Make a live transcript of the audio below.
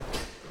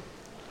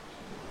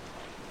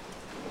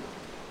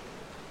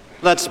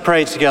Let's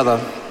pray together.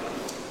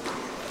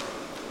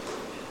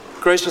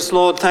 Gracious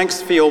Lord,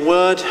 thanks for your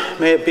word.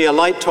 May it be a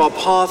light to our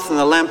path and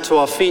a lamp to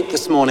our feet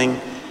this morning.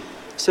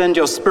 Send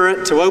your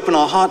Spirit to open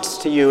our hearts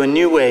to you in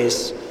new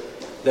ways,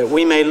 that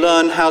we may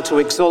learn how to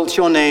exalt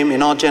your name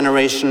in our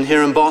generation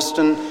here in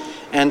Boston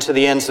and to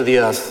the ends of the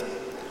earth.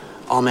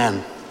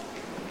 Amen.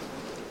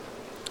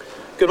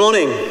 Good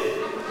morning.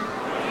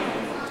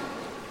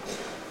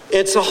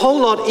 It's a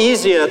whole lot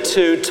easier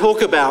to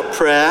talk about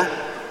prayer,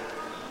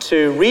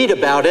 to read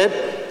about it,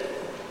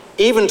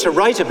 even to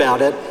write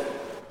about it,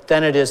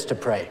 than it is to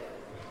pray.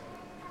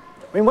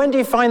 I mean, when do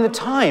you find the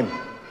time?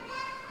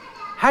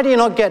 How do you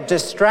not get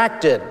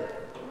distracted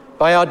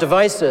by our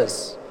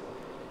devices?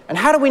 And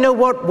how do we know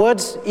what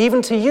words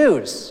even to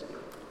use?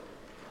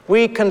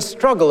 We can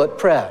struggle at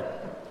prayer.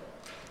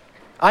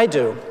 I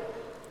do.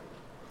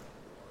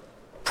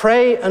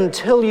 Pray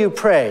until you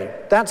pray.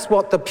 That's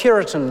what the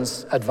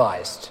Puritans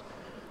advised.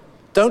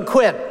 Don't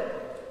quit.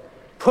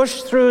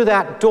 Push through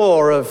that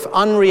door of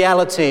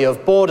unreality,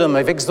 of boredom,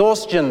 of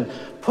exhaustion.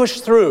 Push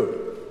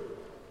through.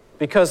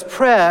 Because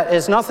prayer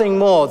is nothing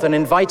more than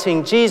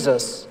inviting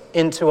Jesus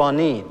into our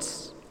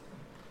needs.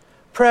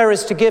 Prayer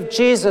is to give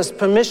Jesus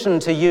permission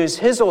to use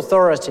his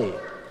authority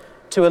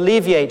to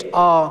alleviate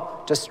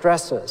our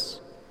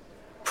distresses.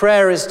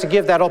 Prayer is to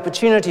give that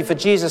opportunity for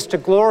Jesus to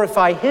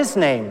glorify his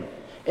name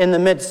in the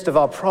midst of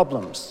our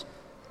problems.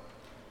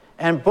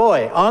 And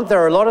boy, aren't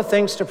there a lot of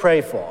things to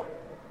pray for?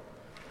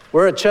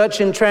 We're a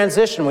church in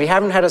transition. We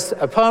haven't had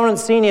a permanent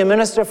senior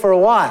minister for a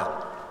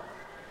while.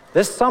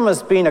 This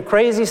summer's been a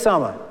crazy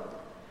summer.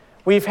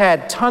 We've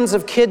had tons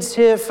of kids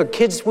here for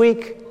Kids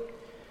Week.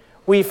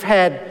 We've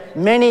had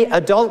many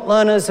adult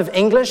learners of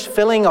English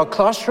filling our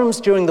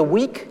classrooms during the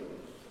week.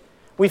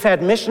 We've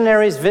had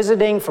missionaries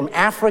visiting from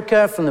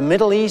Africa, from the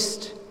Middle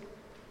East.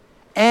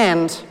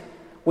 And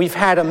we've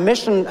had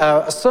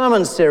a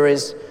sermon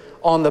series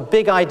on the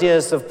big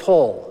ideas of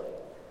Paul.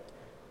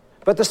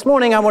 But this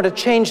morning I want to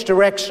change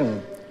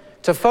direction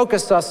to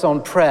focus us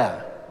on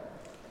prayer.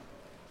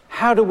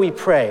 How do we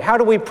pray? How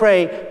do we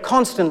pray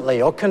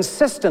constantly or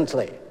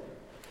consistently?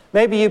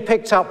 Maybe you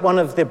picked up one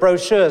of the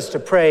brochures to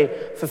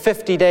pray for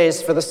 50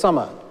 days for the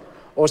summer,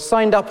 or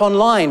signed up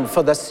online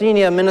for the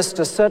Senior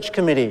Minister Search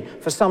Committee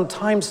for some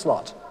time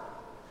slot.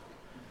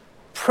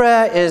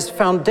 Prayer is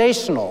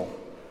foundational.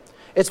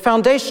 It's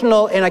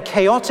foundational in a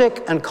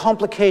chaotic and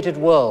complicated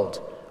world,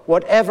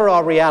 whatever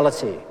our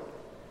reality.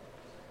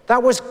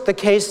 That was the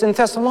case in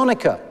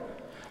Thessalonica.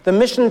 The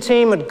mission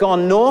team had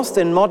gone north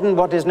in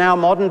what is now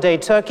modern-day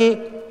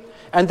Turkey,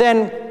 and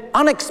then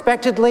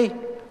unexpectedly,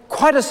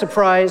 quite a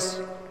surprise,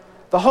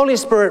 the Holy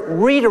Spirit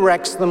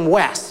redirects them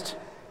west,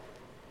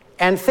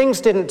 and things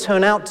didn't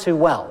turn out too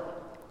well.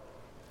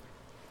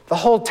 The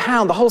whole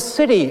town, the whole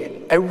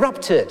city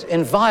erupted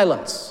in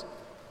violence,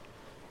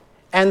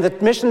 and the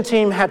mission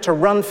team had to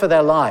run for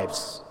their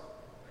lives.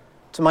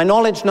 To my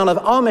knowledge, none of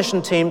our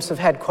mission teams have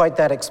had quite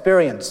that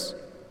experience.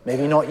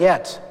 Maybe not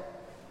yet.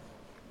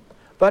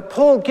 But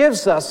Paul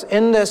gives us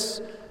in this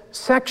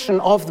section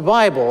of the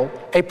Bible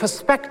a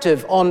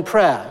perspective on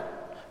prayer.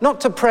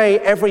 Not to pray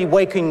every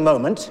waking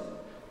moment,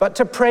 but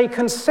to pray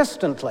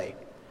consistently.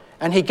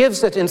 And he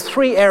gives it in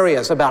three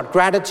areas: about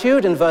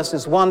gratitude in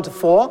verses 1 to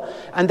 4,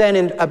 and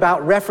then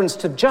about reference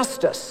to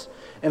justice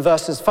in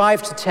verses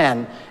 5 to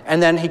 10,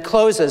 and then he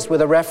closes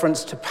with a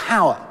reference to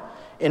power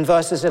in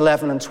verses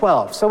 11 and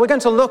 12. So we're going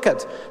to look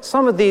at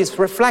some of these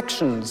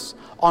reflections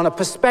on a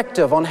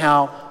perspective on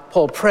how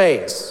Paul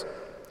prays.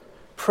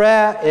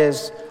 Prayer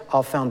is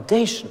our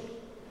foundation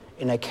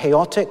in a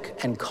chaotic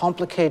and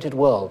complicated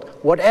world,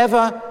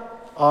 whatever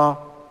our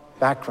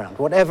background,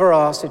 whatever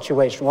our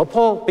situation. Well,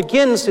 Paul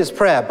begins his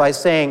prayer by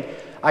saying,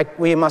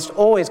 we must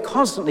always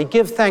constantly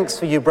give thanks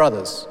for you,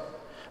 brothers,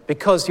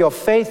 because your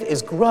faith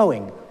is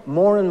growing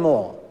more and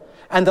more,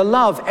 and the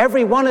love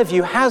every one of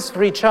you has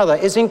for each other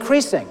is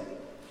increasing.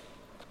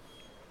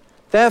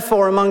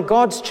 Therefore, among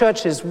God's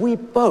churches, we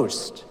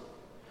boast.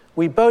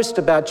 We boast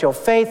about your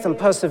faith and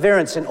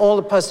perseverance in all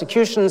the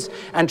persecutions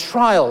and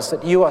trials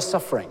that you are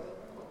suffering.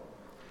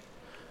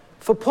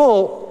 For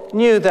Paul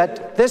knew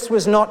that this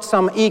was not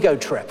some ego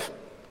trip.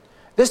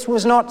 This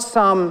was not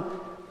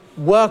some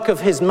work of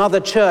his mother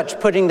church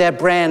putting their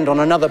brand on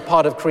another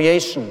part of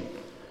creation.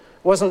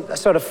 It wasn't a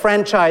sort of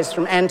franchise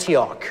from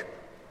Antioch.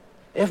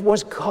 It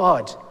was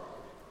God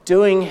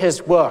doing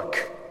his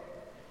work.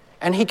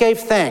 And he gave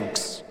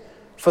thanks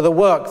for the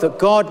work that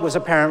God was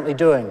apparently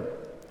doing.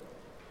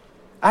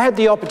 I had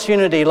the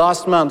opportunity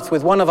last month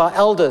with one of our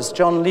elders,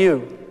 John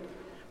Liu,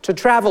 to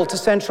travel to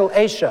Central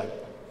Asia.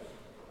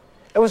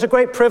 It was a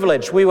great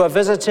privilege. We were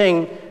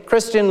visiting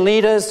Christian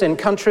leaders in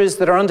countries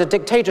that are under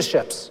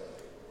dictatorships,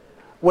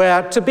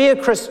 where to be a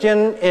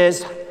Christian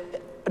is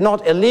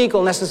not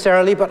illegal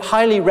necessarily, but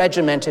highly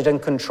regimented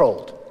and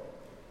controlled.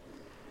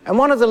 And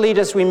one of the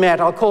leaders we met,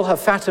 I'll call her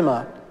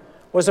Fatima,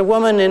 was a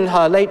woman in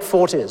her late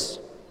 40s.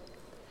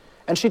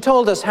 And she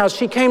told us how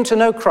she came to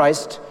know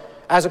Christ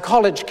as a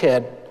college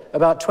kid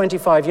about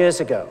 25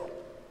 years ago.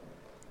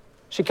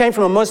 She came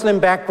from a Muslim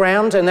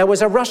background, and there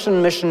was a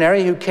Russian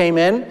missionary who came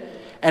in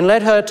and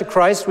led her to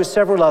Christ with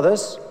several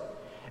others,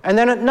 and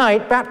then at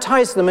night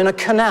baptized them in a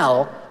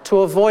canal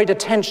to avoid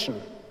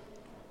attention.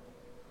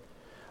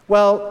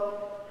 Well,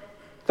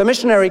 the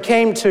missionary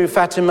came to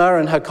Fatima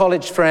and her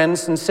college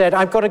friends and said,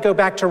 "I've got to go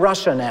back to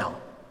Russia now."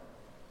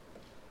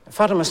 And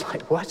Fatima's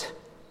like, "What?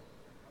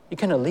 You're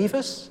going to leave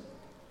us?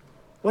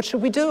 What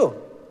should we do?"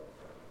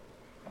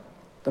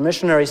 The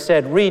missionary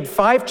said, "Read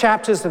 5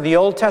 chapters of the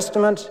Old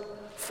Testament,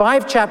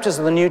 5 chapters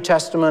of the New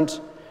Testament,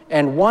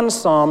 and 1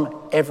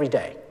 psalm every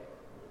day."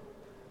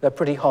 They're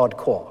pretty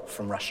hardcore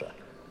from Russia.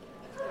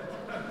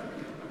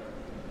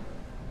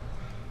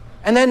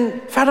 And then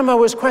Fatima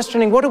was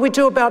questioning, what do we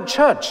do about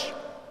church?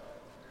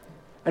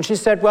 And she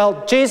said,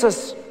 well,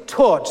 Jesus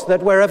taught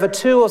that wherever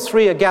 2 or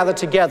 3 are gathered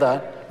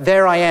together,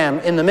 there I am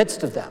in the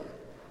midst of them.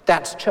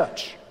 That's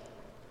church.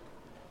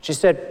 She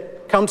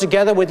said, come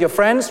together with your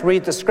friends,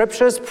 read the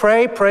scriptures,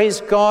 pray, praise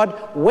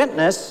God,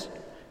 witness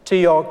to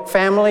your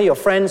family, your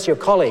friends, your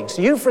colleagues.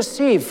 You've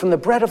received from the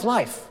bread of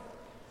life.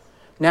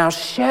 Now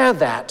share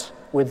that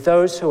with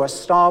those who are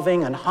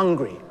starving and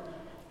hungry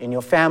in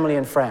your family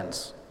and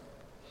friends.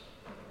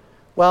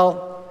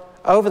 Well,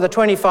 over the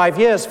 25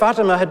 years,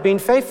 Fatima had been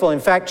faithful. In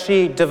fact,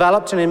 she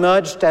developed and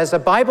emerged as a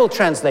Bible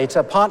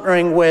translator,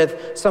 partnering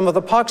with some of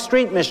the Park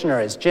Street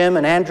missionaries, Jim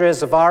and Andrea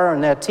Zavara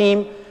and their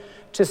team,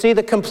 to see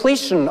the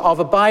completion of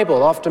a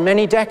Bible after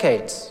many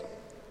decades.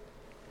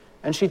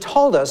 And she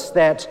told us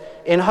that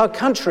in her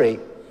country,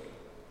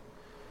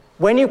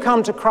 when you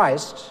come to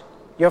Christ,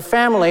 your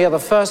family are the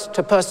first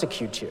to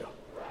persecute you.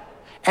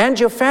 And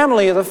your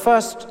family are the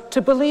first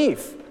to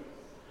believe.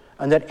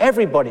 And that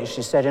everybody,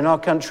 she said, in our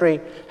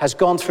country has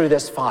gone through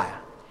this fire.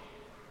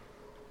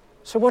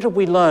 So what did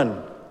we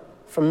learn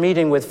from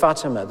meeting with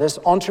Fatima, this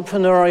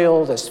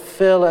entrepreneurial, this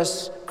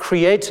fearless,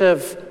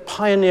 creative,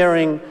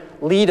 pioneering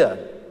leader?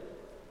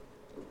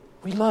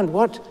 We learned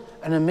what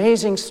an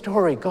amazing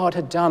story God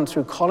had done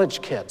through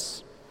college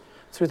kids,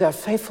 through their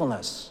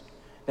faithfulness,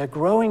 their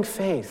growing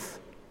faith,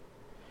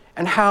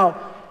 and how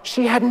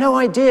she had no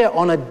idea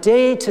on a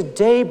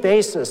day-to-day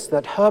basis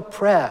that her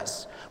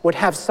prayers would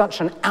have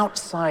such an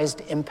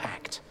outsized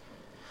impact,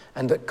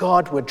 and that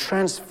God would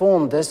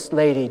transform this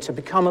lady to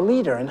become a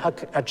leader in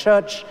her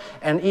church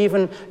and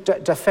even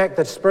to affect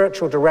the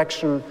spiritual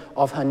direction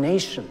of her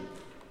nation.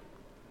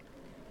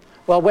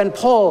 Well, when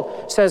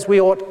Paul says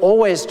we ought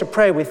always to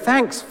pray with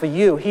thanks for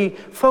you, he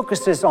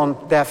focuses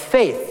on their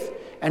faith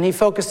and he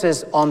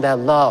focuses on their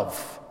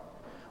love.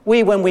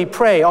 We, when we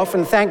pray,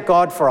 often thank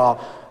God for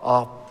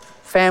our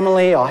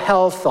family, our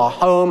health, our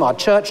home, our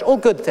church, all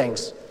good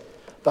things.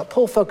 But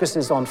Paul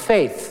focuses on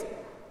faith.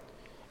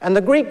 And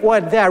the Greek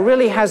word there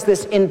really has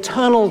this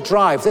internal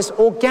drive, this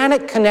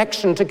organic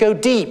connection to go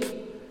deep,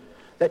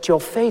 that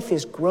your faith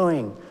is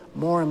growing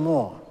more and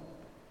more.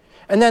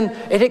 And then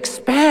it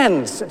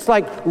expands. It's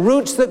like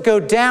roots that go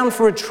down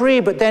for a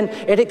tree, but then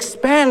it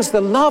expands. The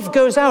love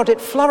goes out.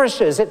 It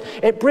flourishes.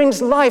 It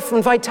brings life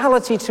and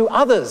vitality to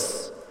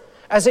others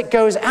as it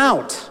goes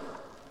out.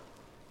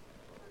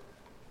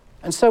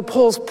 And so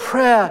Paul's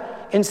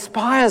prayer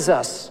inspires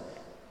us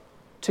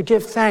to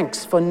give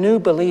thanks for new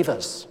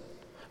believers,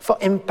 for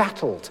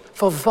embattled,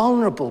 for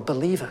vulnerable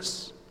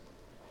believers.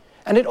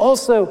 And it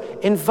also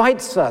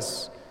invites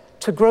us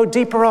to grow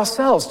deeper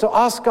ourselves, to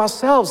ask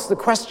ourselves the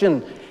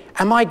question,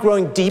 am I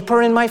growing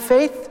deeper in my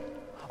faith?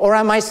 Or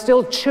am I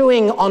still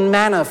chewing on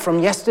manna from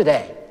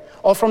yesterday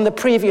or from the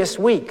previous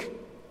week?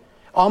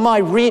 Are my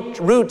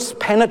roots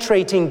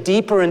penetrating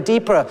deeper and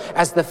deeper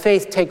as the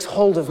faith takes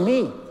hold of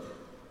me?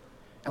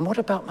 And what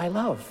about my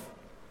love?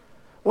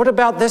 What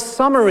about this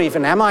summer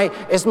even?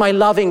 Is my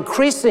love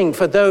increasing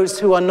for those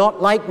who are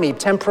not like me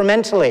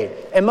temperamentally,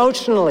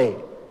 emotionally,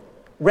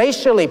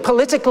 racially,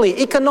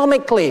 politically,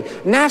 economically,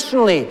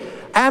 nationally?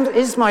 And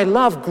is my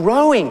love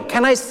growing?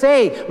 Can I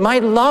say my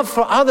love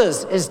for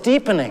others is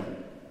deepening?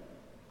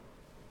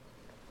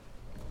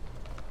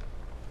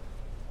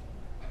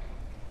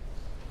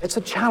 It's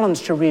a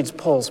challenge to read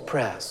Paul's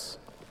prayers.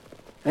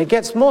 And it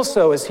gets more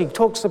so as he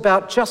talks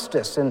about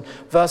justice in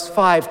verse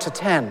 5 to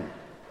 10.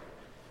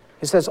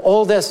 He says,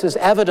 all this is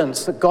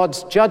evidence that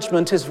God's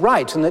judgment is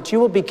right and that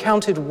you will be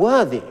counted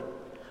worthy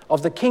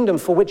of the kingdom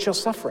for which you're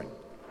suffering.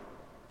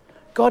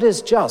 God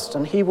is just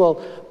and he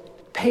will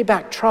pay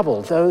back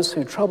trouble those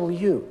who trouble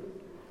you.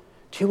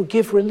 He will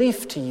give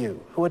relief to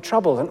you who are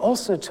troubled and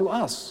also to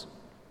us.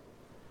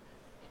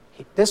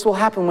 This will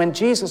happen when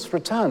Jesus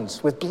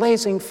returns with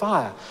blazing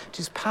fire to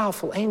his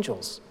powerful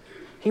angels.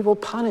 He will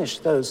punish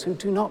those who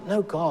do not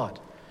know God,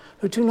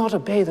 who do not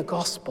obey the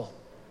gospel.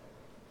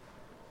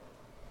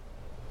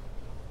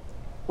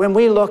 When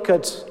we look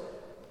at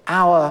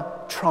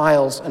our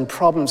trials and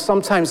problems,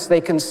 sometimes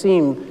they can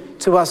seem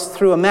to us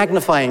through a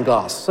magnifying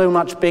glass, so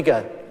much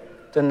bigger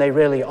than they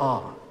really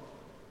are.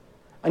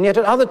 And yet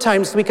at other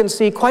times we can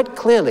see quite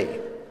clearly,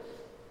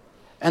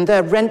 and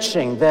they're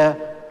wrenching,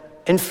 they're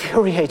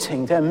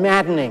infuriating, they're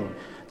maddening,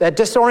 they're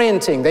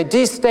disorienting, they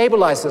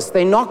destabilize us,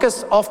 they knock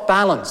us off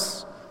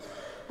balance.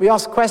 We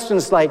ask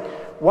questions like,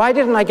 why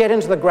didn't I get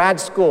into the grad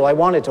school I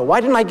wanted? Or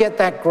why didn't I get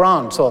that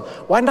grant? Or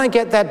why didn't I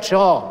get that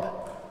job?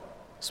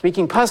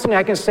 Speaking personally,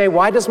 I can say,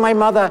 why did my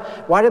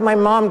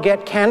mom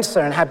get cancer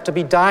and have to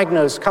be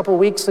diagnosed a couple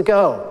weeks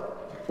ago?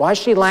 Why is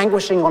she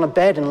languishing on a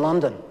bed in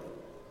London?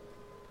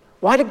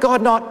 Why did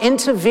God not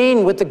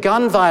intervene with the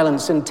gun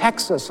violence in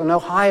Texas and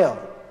Ohio?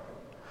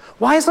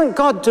 Why isn't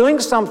God doing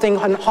something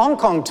in Hong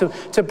Kong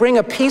to bring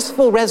a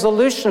peaceful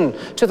resolution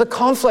to the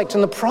conflict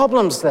and the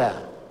problems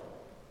there?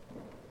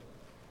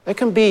 There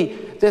can be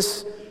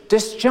this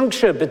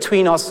disjuncture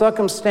between our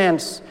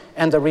circumstance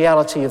and the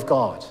reality of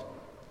God.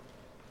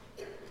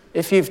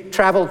 If you've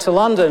traveled to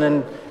London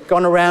and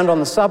gone around on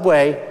the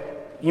subway,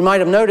 you might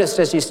have noticed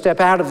as you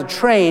step out of the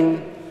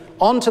train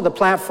onto the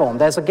platform,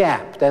 there's a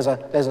gap, there's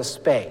a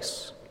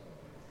space.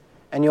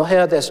 And you'll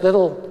hear this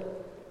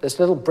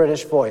little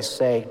British voice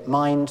say,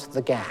 "Mind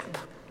the gap."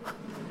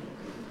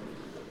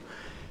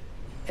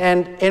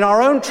 And in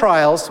our own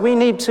trials, we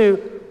need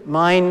to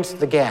mind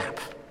the gap.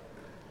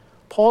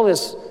 Paul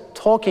is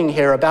talking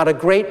here about a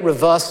great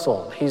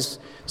reversal. He's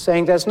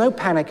saying there's no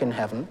panic in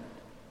heaven.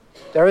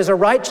 There is a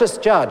righteous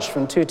judge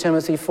from 2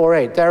 Timothy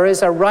 4:8. There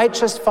is a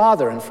righteous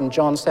father, and from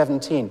John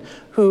 17,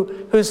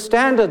 whose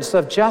standards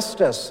of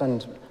justice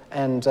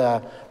and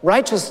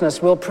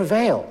righteousness will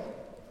prevail.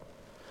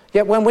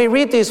 Yet when we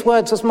read these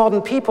words as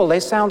modern people,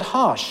 they sound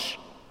harsh.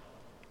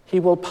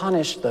 He will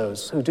punish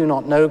those who do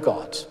not know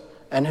God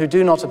and who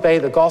do not obey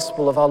the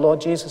gospel of our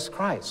Lord Jesus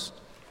Christ.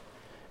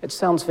 It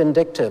sounds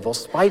vindictive or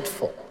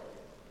spiteful.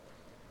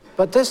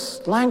 But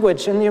this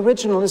language in the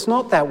original is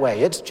not that way.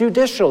 It's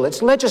judicial,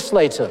 it's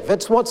legislative,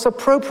 it's what's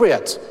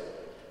appropriate.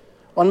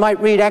 One might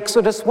read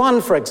Exodus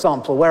 1, for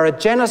example, where a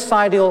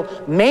genocidal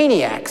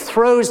maniac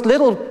throws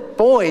little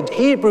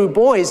Hebrew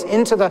boys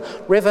into the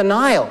river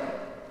Nile.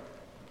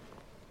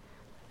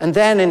 And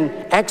then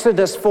in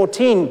Exodus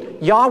 14,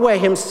 Yahweh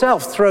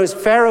himself throws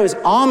Pharaoh's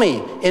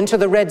army into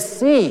the Red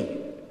Sea.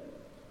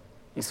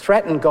 You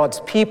threaten God's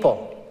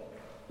people,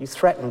 you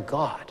threaten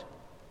God.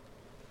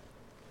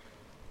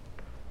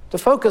 The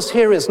focus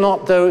here is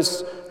not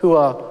those who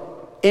are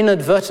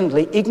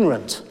inadvertently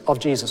ignorant of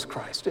Jesus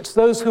Christ. It's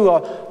those who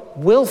are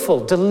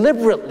willful,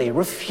 deliberately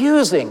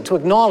refusing to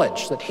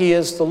acknowledge that he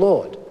is the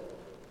Lord.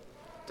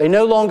 They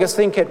no longer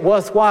think it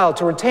worthwhile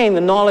to retain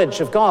the knowledge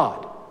of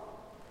God.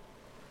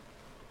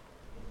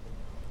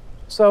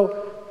 So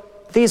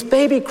these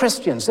baby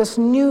Christians, this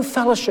new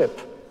fellowship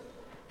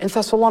in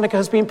Thessalonica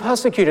has been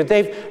persecuted.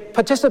 They've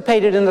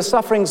participated in the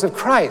sufferings of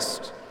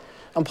Christ.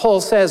 And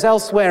Paul says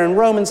elsewhere in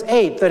Romans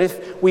 8 that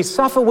if we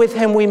suffer with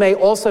him, we may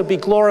also be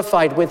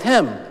glorified with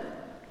him.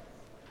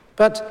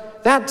 But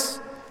that's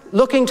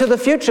looking to the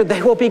future.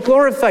 They will be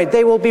glorified.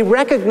 They will be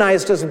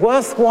recognized as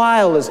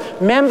worthwhile, as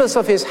members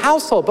of his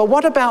household. But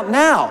what about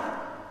now?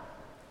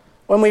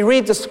 When we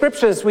read the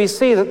scriptures, we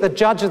see that the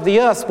judge of the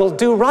earth will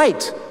do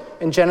right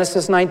in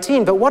Genesis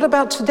 19. But what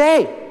about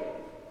today?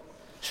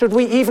 Should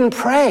we even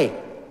pray?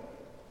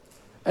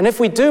 And if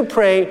we do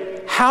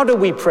pray, how do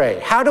we pray?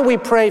 How do we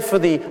pray for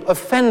the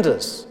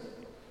offenders?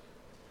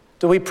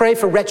 Do we pray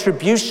for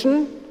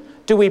retribution?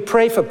 Do we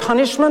pray for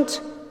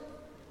punishment?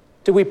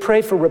 Do we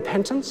pray for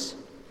repentance?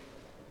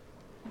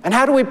 And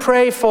how do we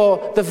pray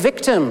for the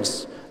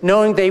victims,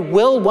 knowing they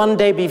will one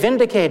day be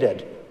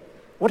vindicated?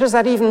 What does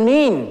that even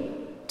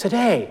mean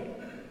today?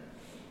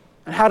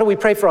 And how do we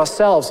pray for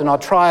ourselves in our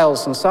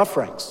trials and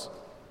sufferings?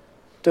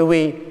 Do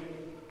we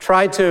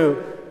try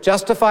to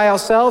justify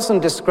ourselves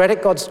and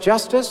discredit God's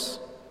justice?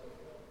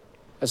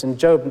 As in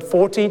Job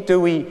 40, do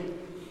we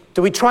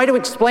try to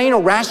explain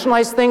or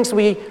rationalize things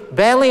we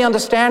barely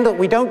understand, that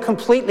we don't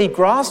completely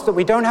grasp, that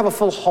we don't have a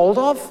full hold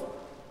of?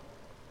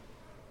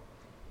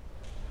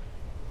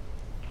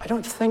 I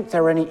don't think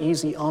there are any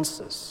easy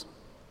answers.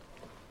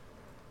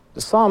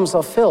 The Psalms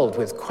are filled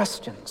with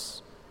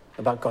questions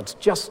about God's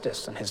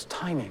justice and his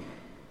timing.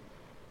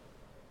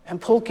 And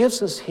Paul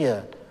gives us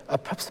here a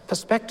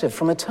perspective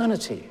from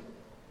eternity,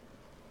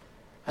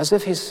 as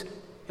if he's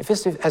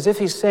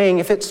saying,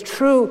 if it's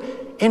true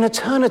in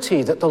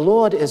eternity that the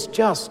Lord is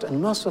just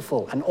and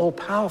merciful and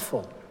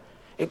all-powerful,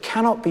 it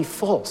cannot be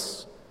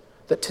false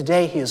that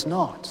today he is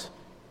not.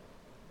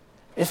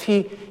 If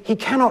he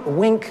cannot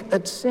wink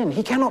at sin,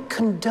 he cannot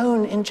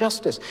condone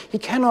injustice, he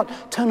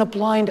cannot turn a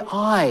blind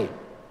eye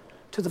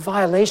to the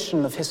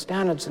violation of his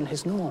standards and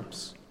his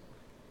norms.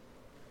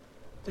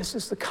 This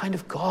is the kind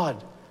of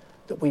God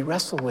that we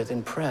wrestle with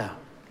in prayer.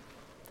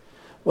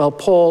 Well,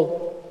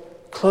 Paul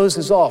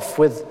closes off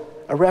with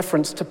a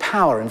reference to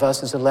power in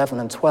verses 11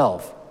 and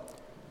 12.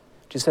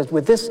 He says,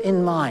 with this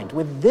in mind,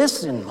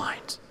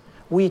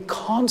 we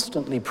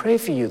constantly pray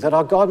for you that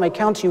our God may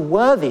count you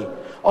worthy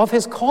of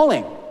his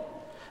calling,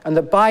 and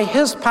that by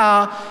his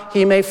power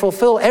he may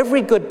fulfill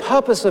every good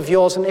purpose of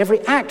yours and every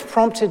act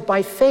prompted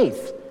by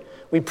faith.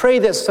 We pray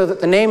this so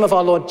that the name of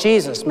our Lord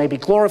Jesus may be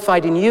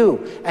glorified in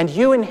you and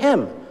you in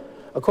him,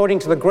 according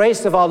to the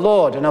grace of our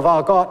Lord and of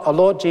our God, our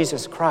Lord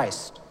Jesus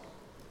Christ.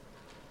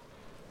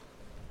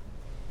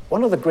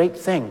 One of the great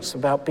things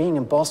about being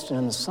in Boston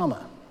in the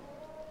summer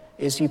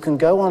is you can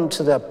go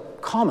onto the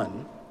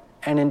Common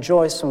and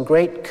enjoy some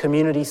great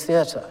community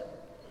theater.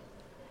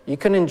 You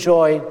can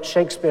enjoy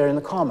Shakespeare in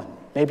the Common.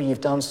 Maybe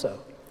you've done so.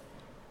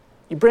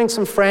 You bring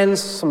some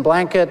friends, some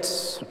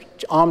blankets,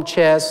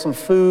 armchairs, some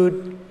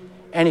food,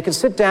 and you can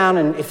sit down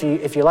and if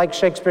you like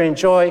Shakespeare,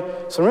 enjoy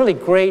some really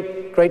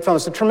great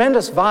films. It's a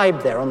tremendous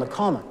vibe there on the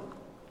Common.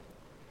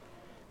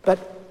 But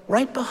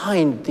right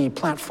behind the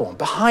platform,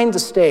 behind the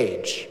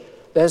stage,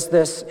 there's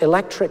this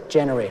electric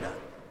generator,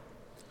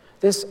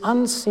 this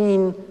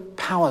unseen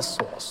power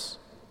source.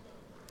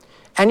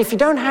 And if you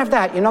don't have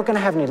that, you're not going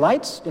to have any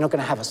lights, you're not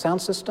going to have a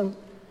sound system,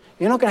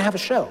 you're not going to have a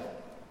show.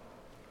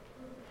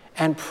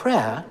 And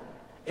prayer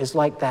is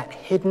like that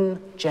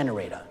hidden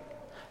generator,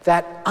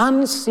 that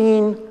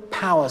unseen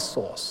power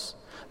source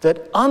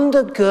that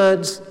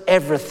undergirds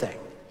everything.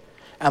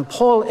 And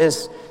Paul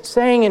is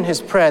saying in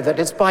his prayer that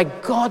it's by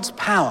God's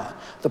power,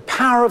 the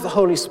power of the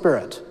Holy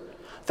Spirit,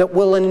 that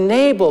will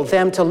enable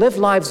them to live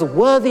lives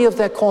worthy of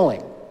their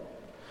calling,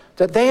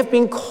 that they have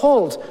been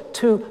called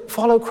to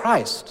follow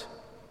Christ.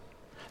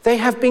 They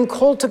have been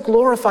called to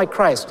glorify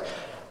Christ,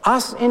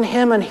 us in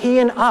him and he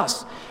in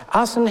us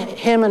in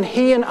him and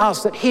he in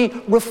us, that he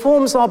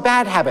reforms our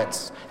bad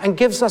habits and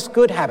gives us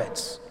good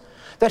habits,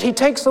 that he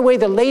takes away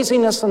the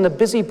laziness and the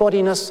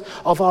busybodiness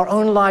of our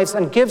own lives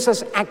and gives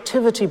us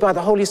activity by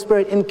the Holy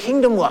Spirit in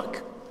kingdom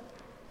work,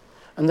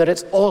 and that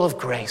it's all of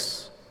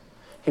grace.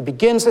 He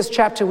begins this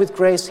chapter with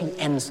grace, he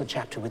ends the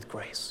chapter with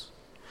grace.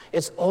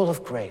 It's all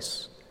of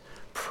grace.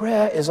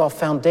 Prayer is our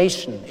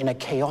foundation in a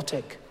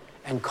chaotic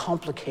and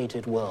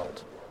complicated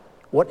world,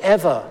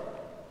 whatever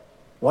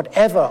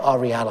our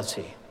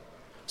reality.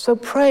 So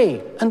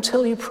pray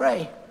until you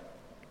pray.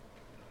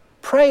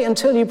 Pray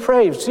until you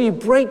pray, so you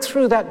break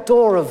through that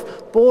door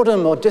of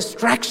boredom or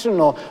distraction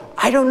or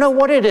I don't know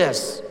what it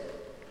is.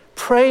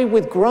 Pray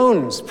with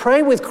groans,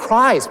 pray with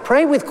cries,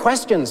 pray with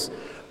questions,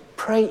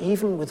 pray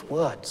even with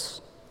words.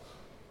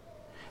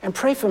 And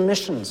pray for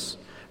missions.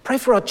 Pray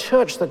for our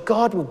church that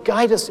God will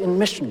guide us in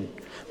mission.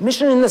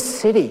 Mission in the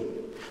city.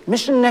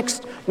 Mission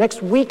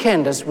next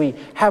weekend as we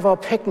have our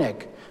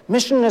picnic.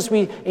 Mission as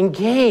we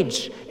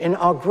engage in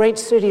our great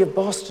city of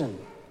Boston.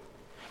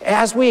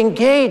 As we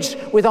engage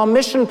with our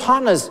mission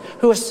partners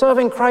who are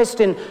serving Christ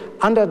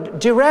under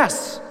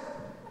duress.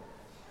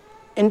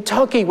 In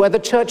Turkey, where the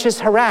church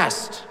is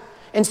harassed.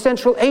 In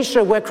Central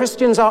Asia, where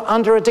Christians are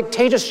under a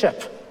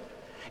dictatorship.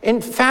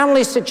 In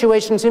family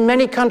situations in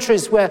many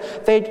countries where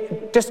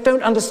they just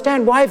don't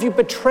understand, why have you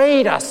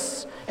betrayed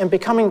us in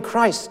becoming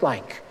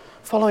Christ-like,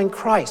 following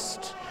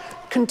Christ?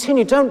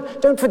 Continue,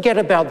 don't forget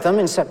about them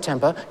in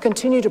September.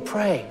 Continue to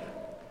pray.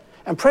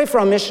 And pray for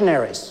our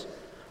missionaries.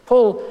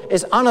 Paul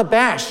is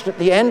unabashed at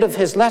the end of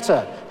his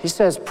letter. He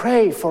says,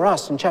 pray for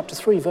us in chapter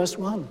 3, verse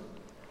 1.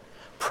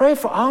 Pray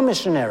for our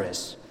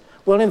missionaries.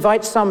 We'll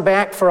invite some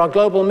back for our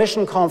global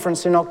mission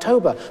conference in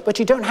October, but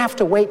you don't have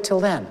to wait till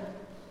then.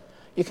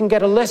 You can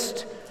get a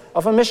list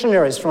of our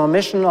missionaries from our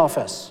mission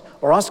office,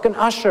 or ask an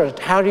usher,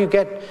 how do you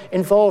get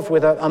involved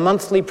with a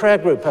monthly prayer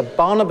group, a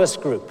Barnabas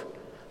group?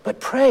 But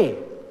pray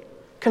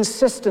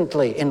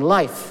consistently in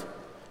life,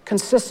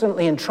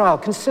 consistently in trial,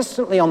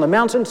 consistently on the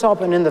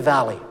mountaintop and in the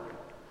valley.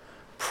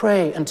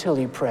 Pray until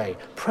you pray.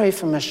 Pray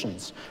for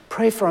missions.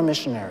 Pray for our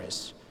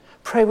missionaries.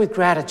 Pray with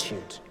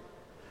gratitude.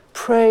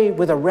 Pray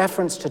with a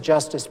reference to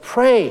justice.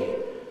 Pray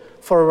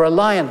for a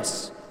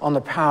reliance on the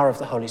power of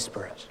the Holy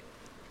Spirit.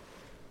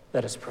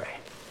 Let us pray.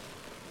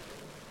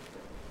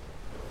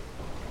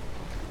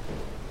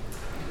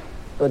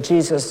 Lord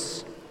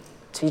Jesus,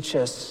 teach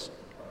us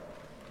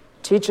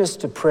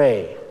to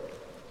pray.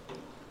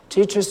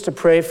 Teach us to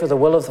pray for the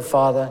will of the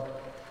Father.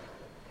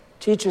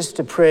 Teach us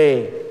to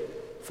pray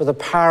for the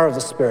power of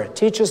the Spirit.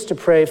 Teach us to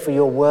pray for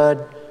your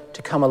word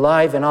to come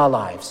alive in our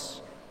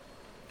lives,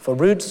 for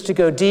roots to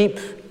go deep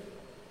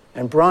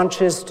and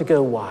branches to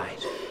go wide,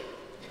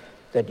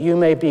 that you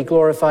may be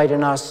glorified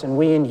in us and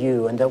we in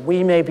you, and that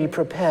we may be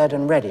prepared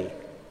and ready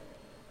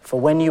for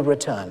when you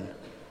return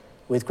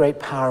with great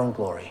power and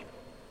glory,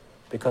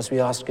 because we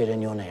ask it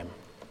in your name.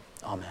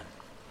 Amen.